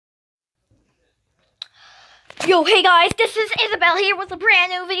Yo, hey guys, this is Isabel here with a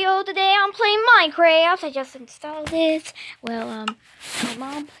brand new video. Today I'm playing Minecraft. I just installed it. Well, my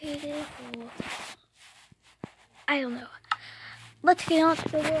mom played it. So I don't know. Let's get on to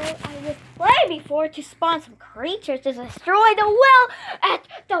the world I was playing before to spawn some creatures to destroy the well at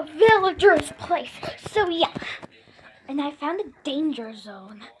the villager's place. So yeah, and I found a danger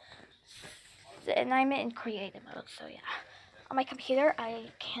zone. And I'm in creative mode, so yeah. On my computer, I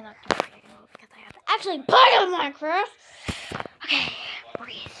cannot do creative mode because I have to actually play on Minecraft. Okay,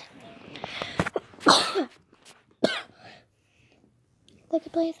 breathe. Like a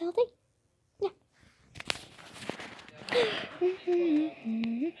play something? Yeah.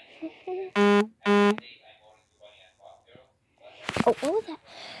 Oh, what was that?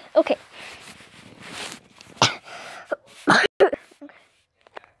 Okay.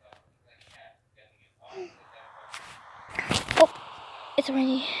 Oh, it's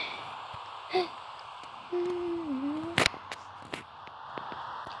raining. It's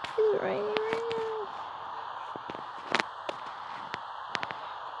raining right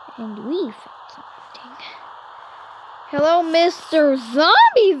now. And we found something. Hello, Mr.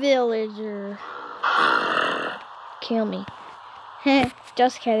 Zombie Villager. Kill me.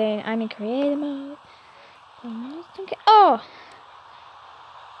 Just kidding. I'm in creative mode. Oh!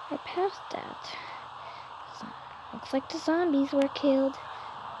 I passed that. Looks like the zombies were killed.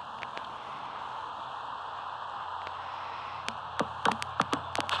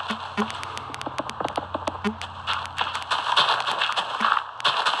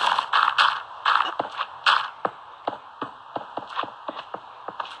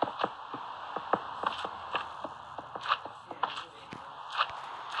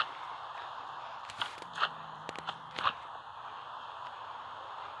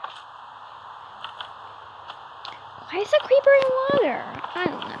 Why is a creeper in water? I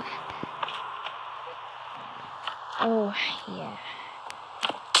don't know. Oh, yeah.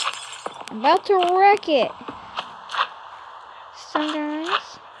 I'm about to wreck it. So,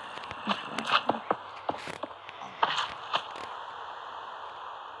 guys.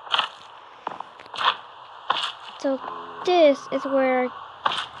 So, this is where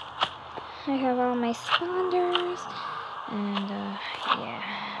I have all my spawners. And, yeah.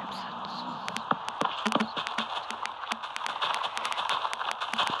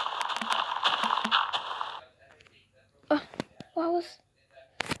 What was...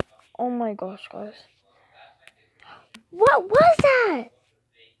 Oh my gosh, guys. What was that?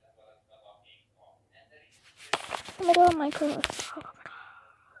 Oh my god, my god.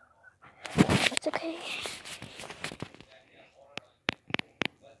 It's okay.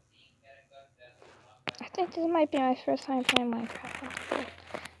 I think this might be my first time playing Minecraft.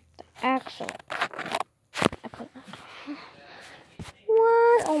 The actual.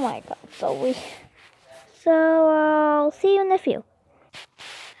 What? Oh my god. So I'll see you in a few.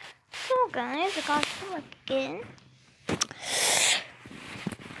 So guys, I got to work again.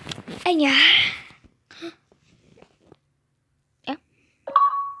 And yeah. Yeah.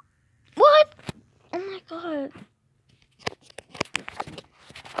 What? Oh my god.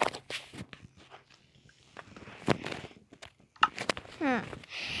 I'm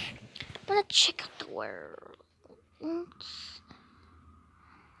gonna check out the world.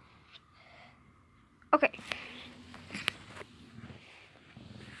 Okay.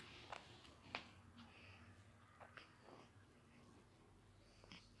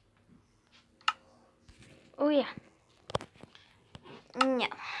 Oh yeah. No.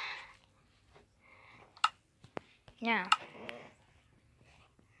 No.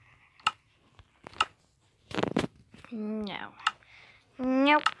 No.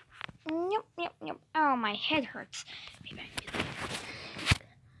 Nope. Nope, nope, nope. Oh, my head hurts.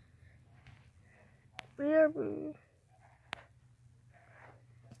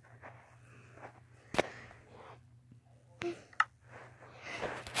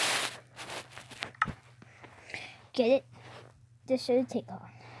 Get it? This should take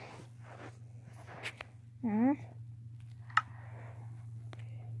off.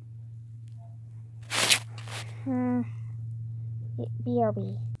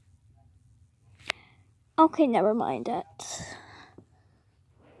 BRB. Okay, never mind that.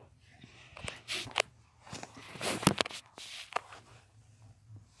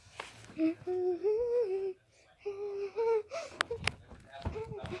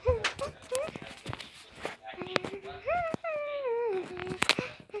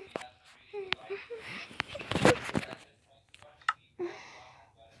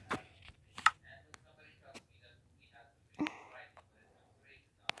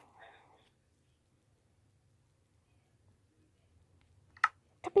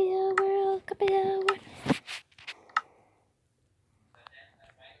 Copy the world, copy the world.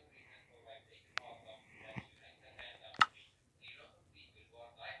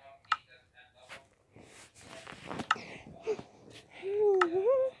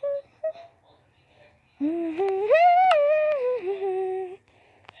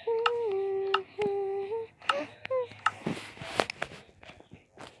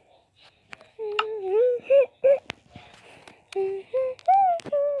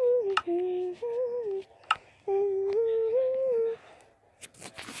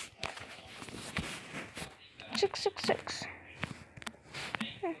 666.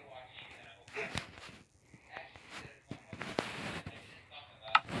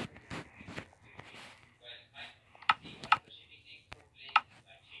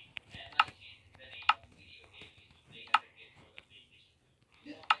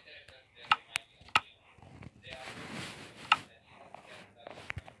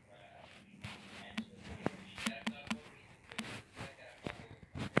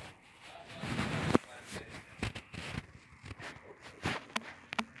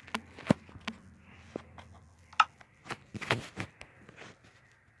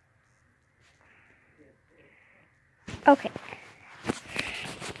 Okay.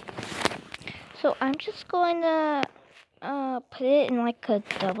 So I'm just going to put it in like a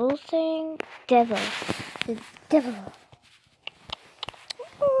double thing. Devil. The devil.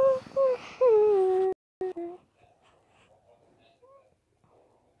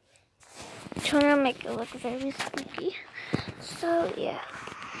 Trying to make it look very spooky. So yeah.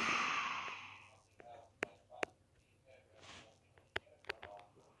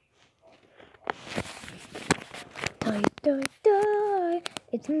 Die, die, die.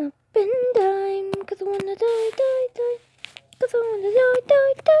 It's my bin time. Cause I wanna die, die, die. Cause I wanna die,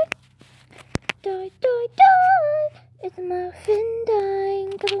 die, die. Die, die, die. It's my fin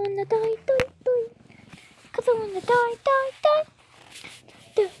time. Cause I wanna die, die, die. Cause I wanna die, die, die.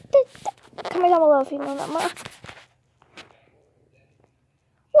 Comment down below if you know that much.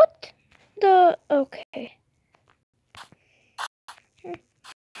 What the? Okay.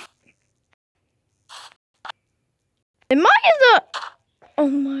 Am I in the? Oh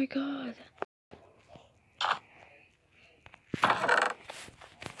my god.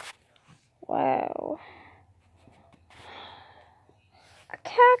 Wow. A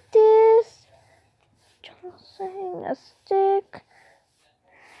cactus. Something, a stick.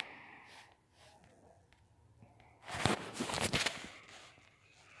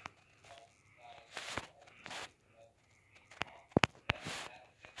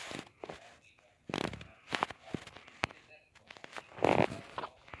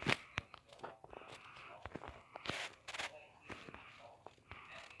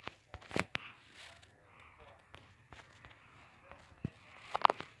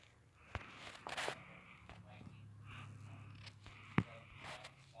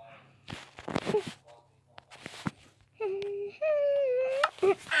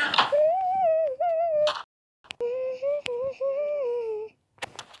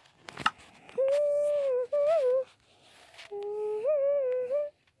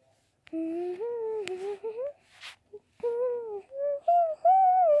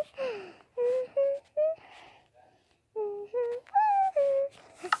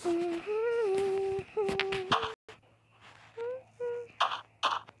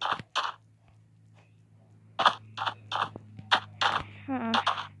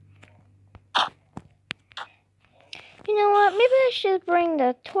 You know what? Maybe I should bring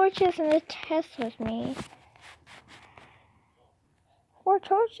the torches and the test with me. 4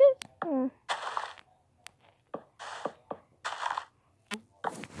 torches?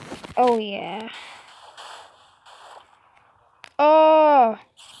 Oh, yeah. Oh!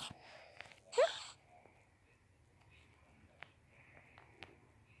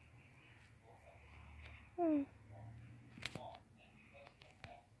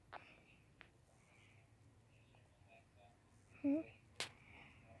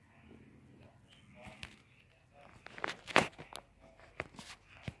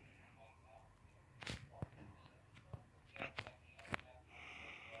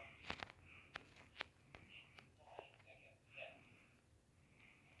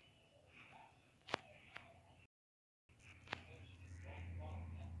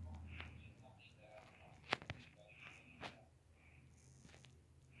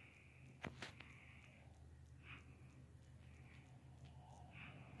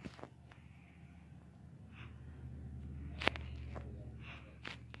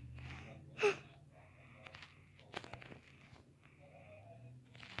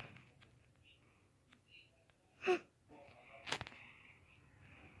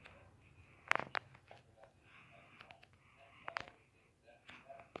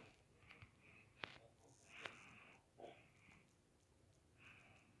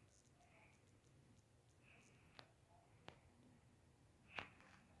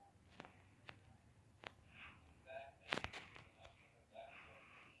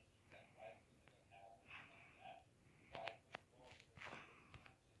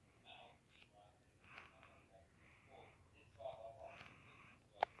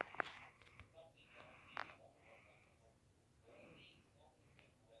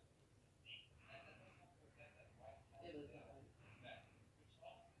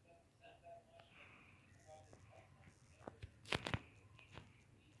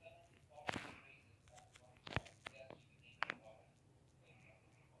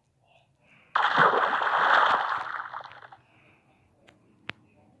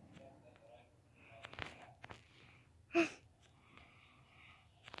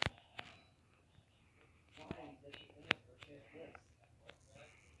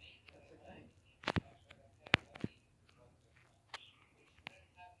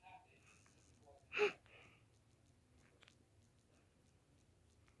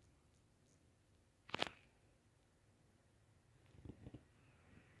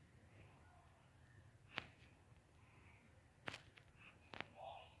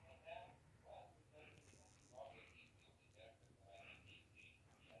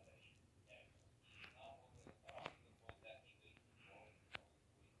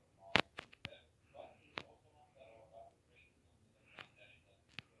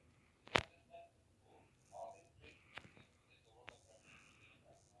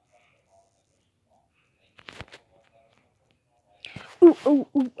 Ooh, ooh,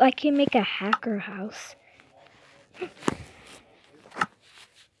 ooh, I can make a hacker house.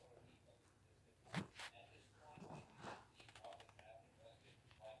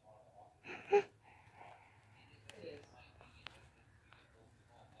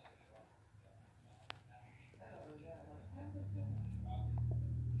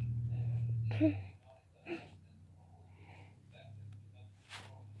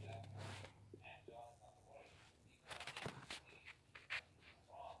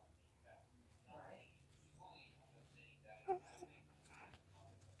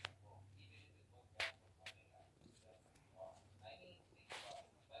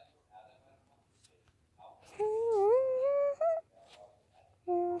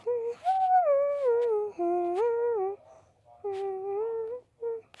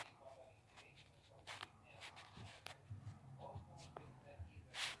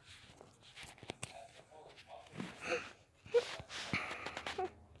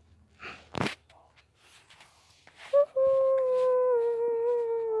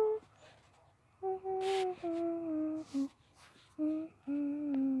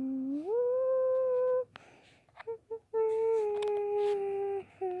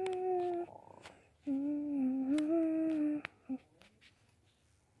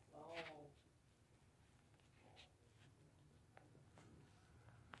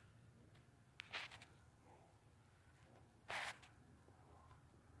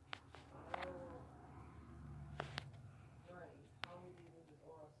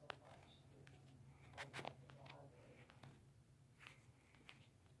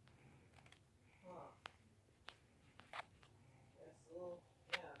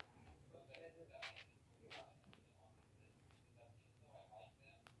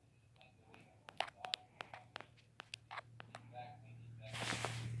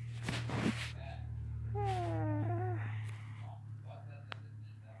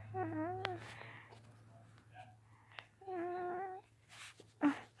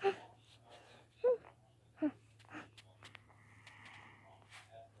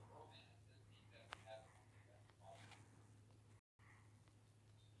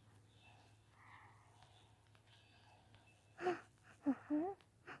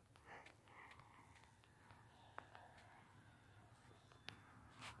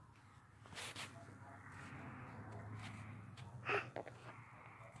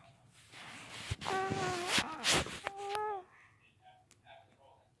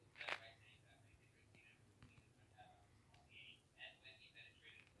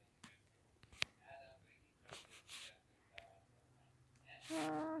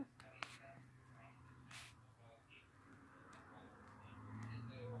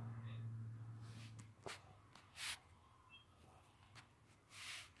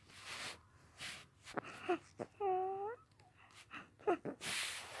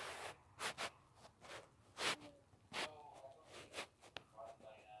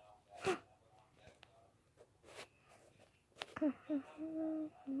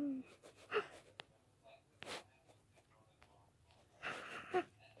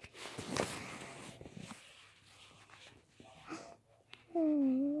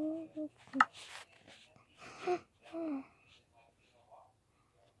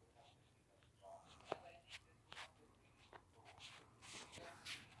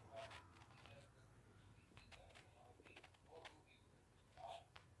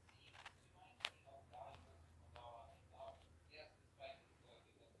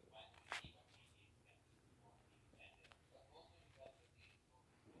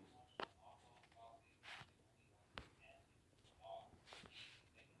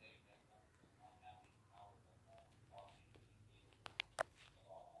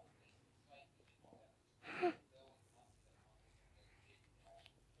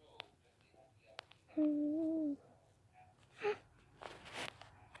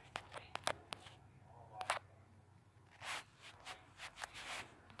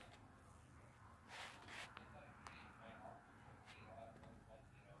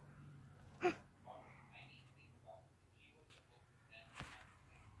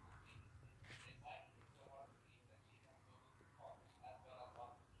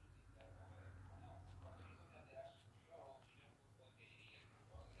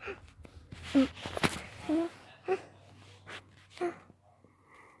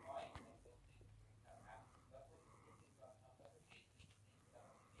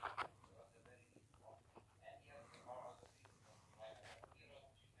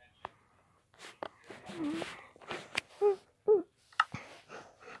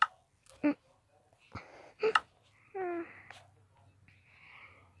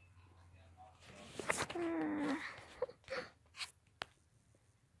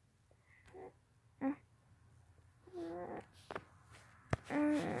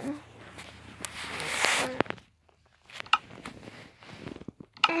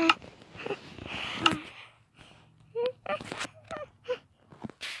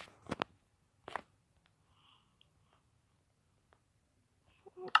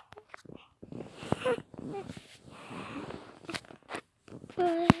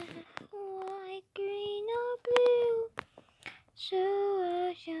 Black, white, green, or blue. So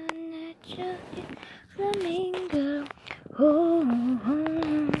was your natural flamingo.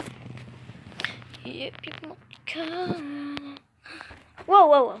 Oh, yep, you must come. Whoa,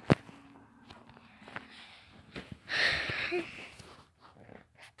 whoa, whoa.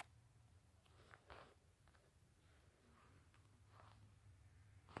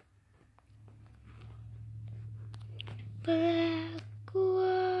 Black,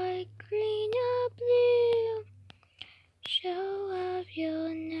 white, green, or blue. Show off your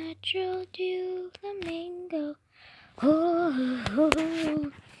natural dew, flamingo.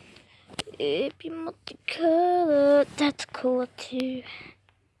 Oh, if you multicolored, that's cool too.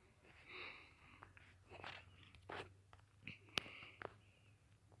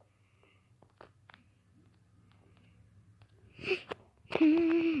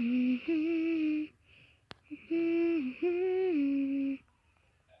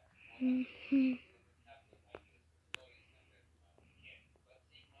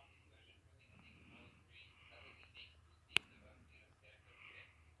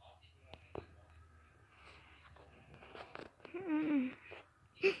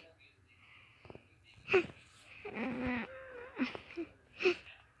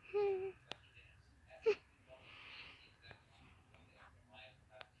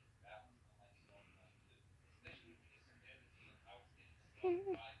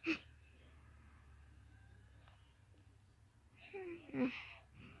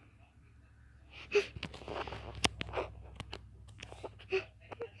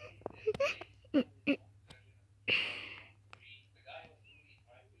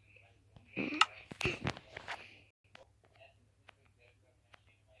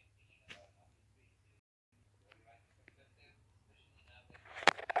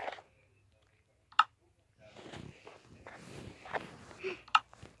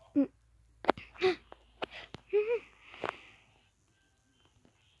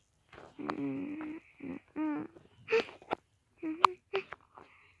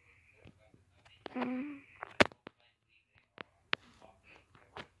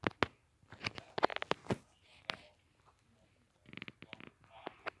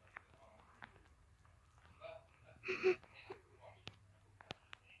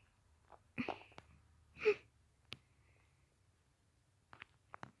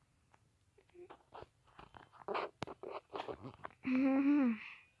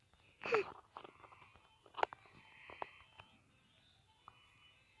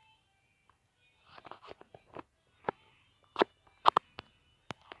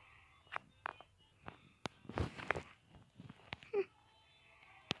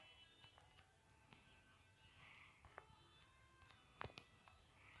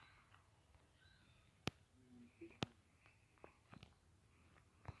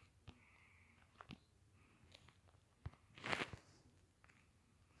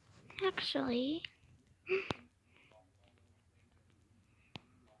 Actually,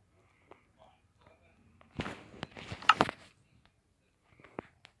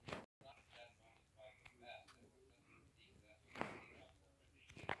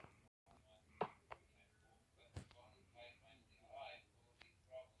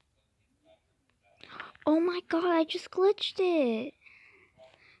 oh my god, I just glitched it.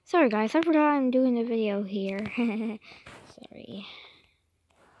 Sorry guys, I forgot I'm doing a video here. Sorry.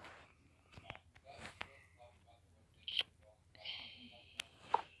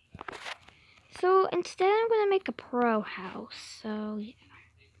 So instead I'm gonna make a pro house, so yeah.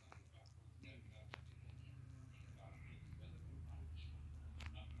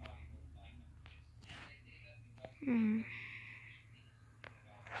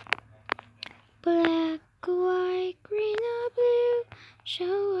 Black, white, green, or blue.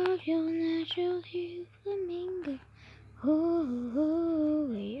 Show off your natural hue, flamingo.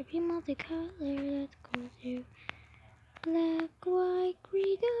 Oh, if you multicolor, that's cool too. Black, white,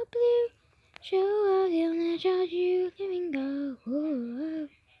 green, or blue. Show off your natural hue, flamingo. Oh.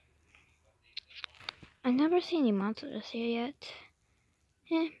 I've never seen any monsters here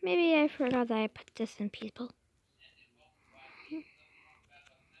yet. Maybe I forgot that I put this in people.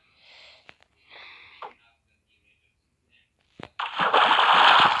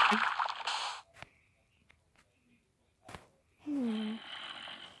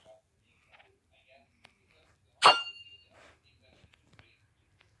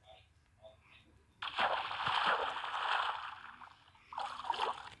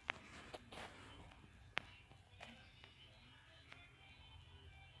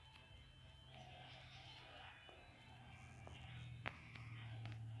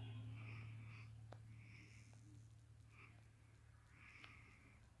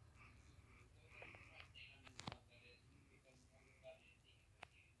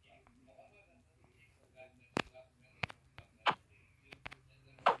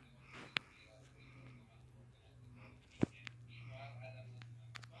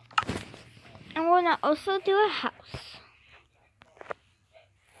 gonna also do a house.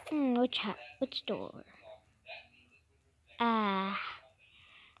 Which door?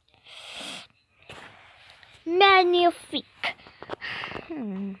 Magnifique.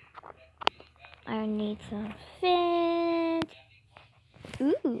 I need some fins.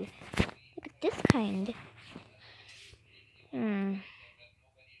 Ooh, look at this kind.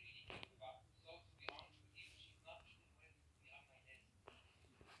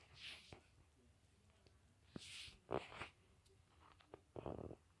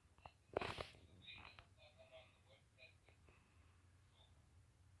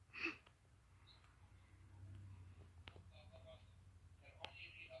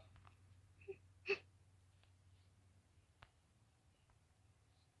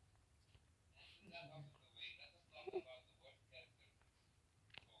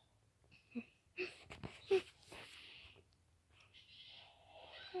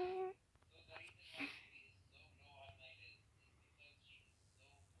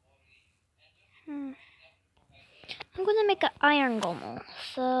 I'm gonna make an iron golem.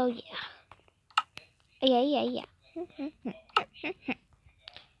 So yeah. Yeah.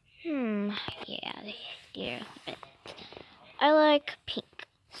 Yeah. I like pink,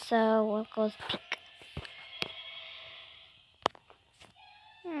 so we'll go with pink.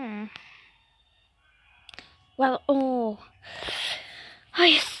 Well, oh,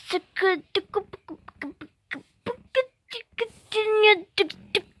 I suck.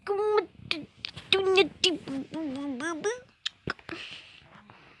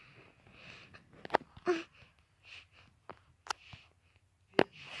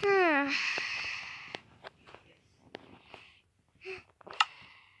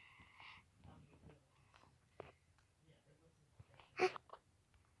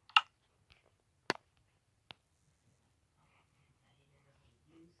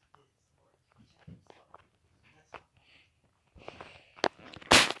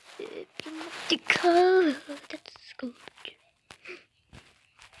 That's good.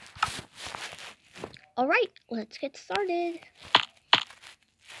 All right, let's get started.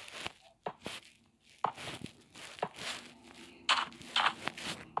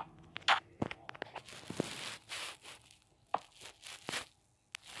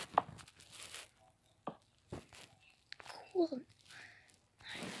 Cool.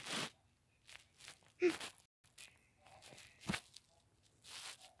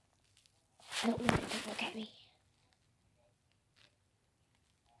 I don't want it to look at me.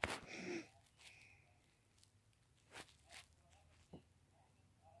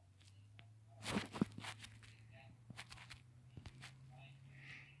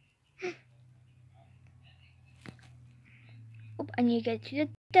 Oh, I need to get to the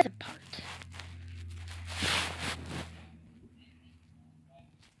desert part.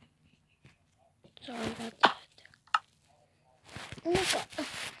 Sorry about that. Oh my god.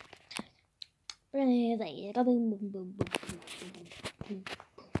 Really, like a boom boom boom boom boom boom,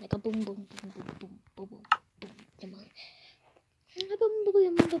 like a boom boom boom boom boom boom boom boom, like a boom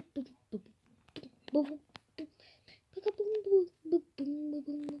boom boom boom boom boom, like a boom boom boom boom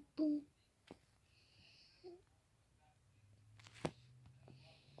boom boom.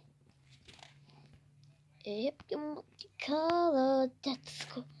 Yep, multicolor. That's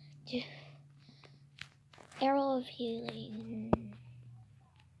cool. Arrow of healing.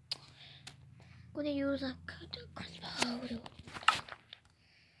 I'm gonna use a crossbow.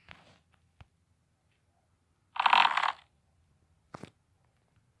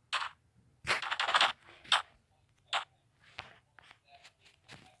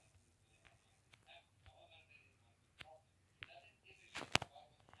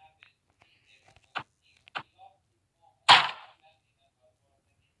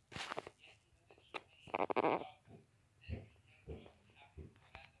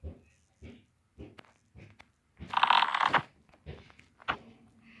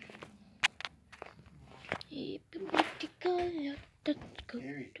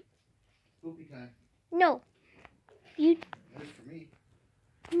 Harry, poopy time. No, you. That is for me.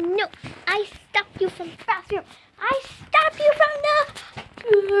 No, I stopped you from the bathroom. I stopped you from the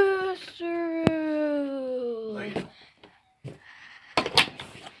bathroom. No, you don't.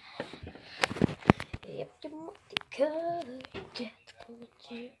 Yep, the multicolor. That's cool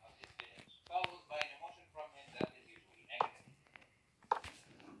too.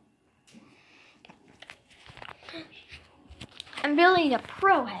 I'm building a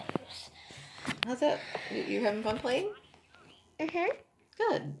pro house. How's that? You having fun playing?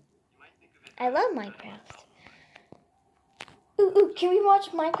 Good. I love Minecraft. Ooh, can we watch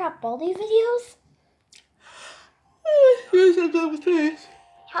Minecraft Baldi videos? Yes, I'm done with this.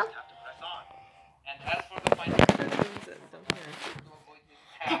 Huh?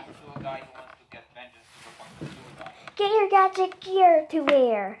 gear to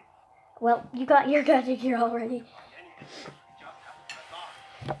wear. Well, you got your gadget gear already.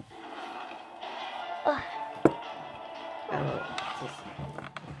 Ugh.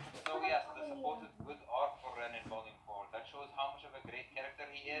 So yes, the supposed good arc for Ren in Volume 4. That shows how much of a great character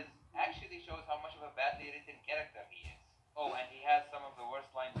he is. Actually shows how much of a badly written character he is. Oh, and he has some of the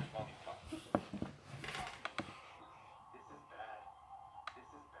worst lines in Volume 5. This is bad. This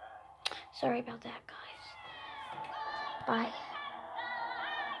is bad. Sorry about that, guys. Bye.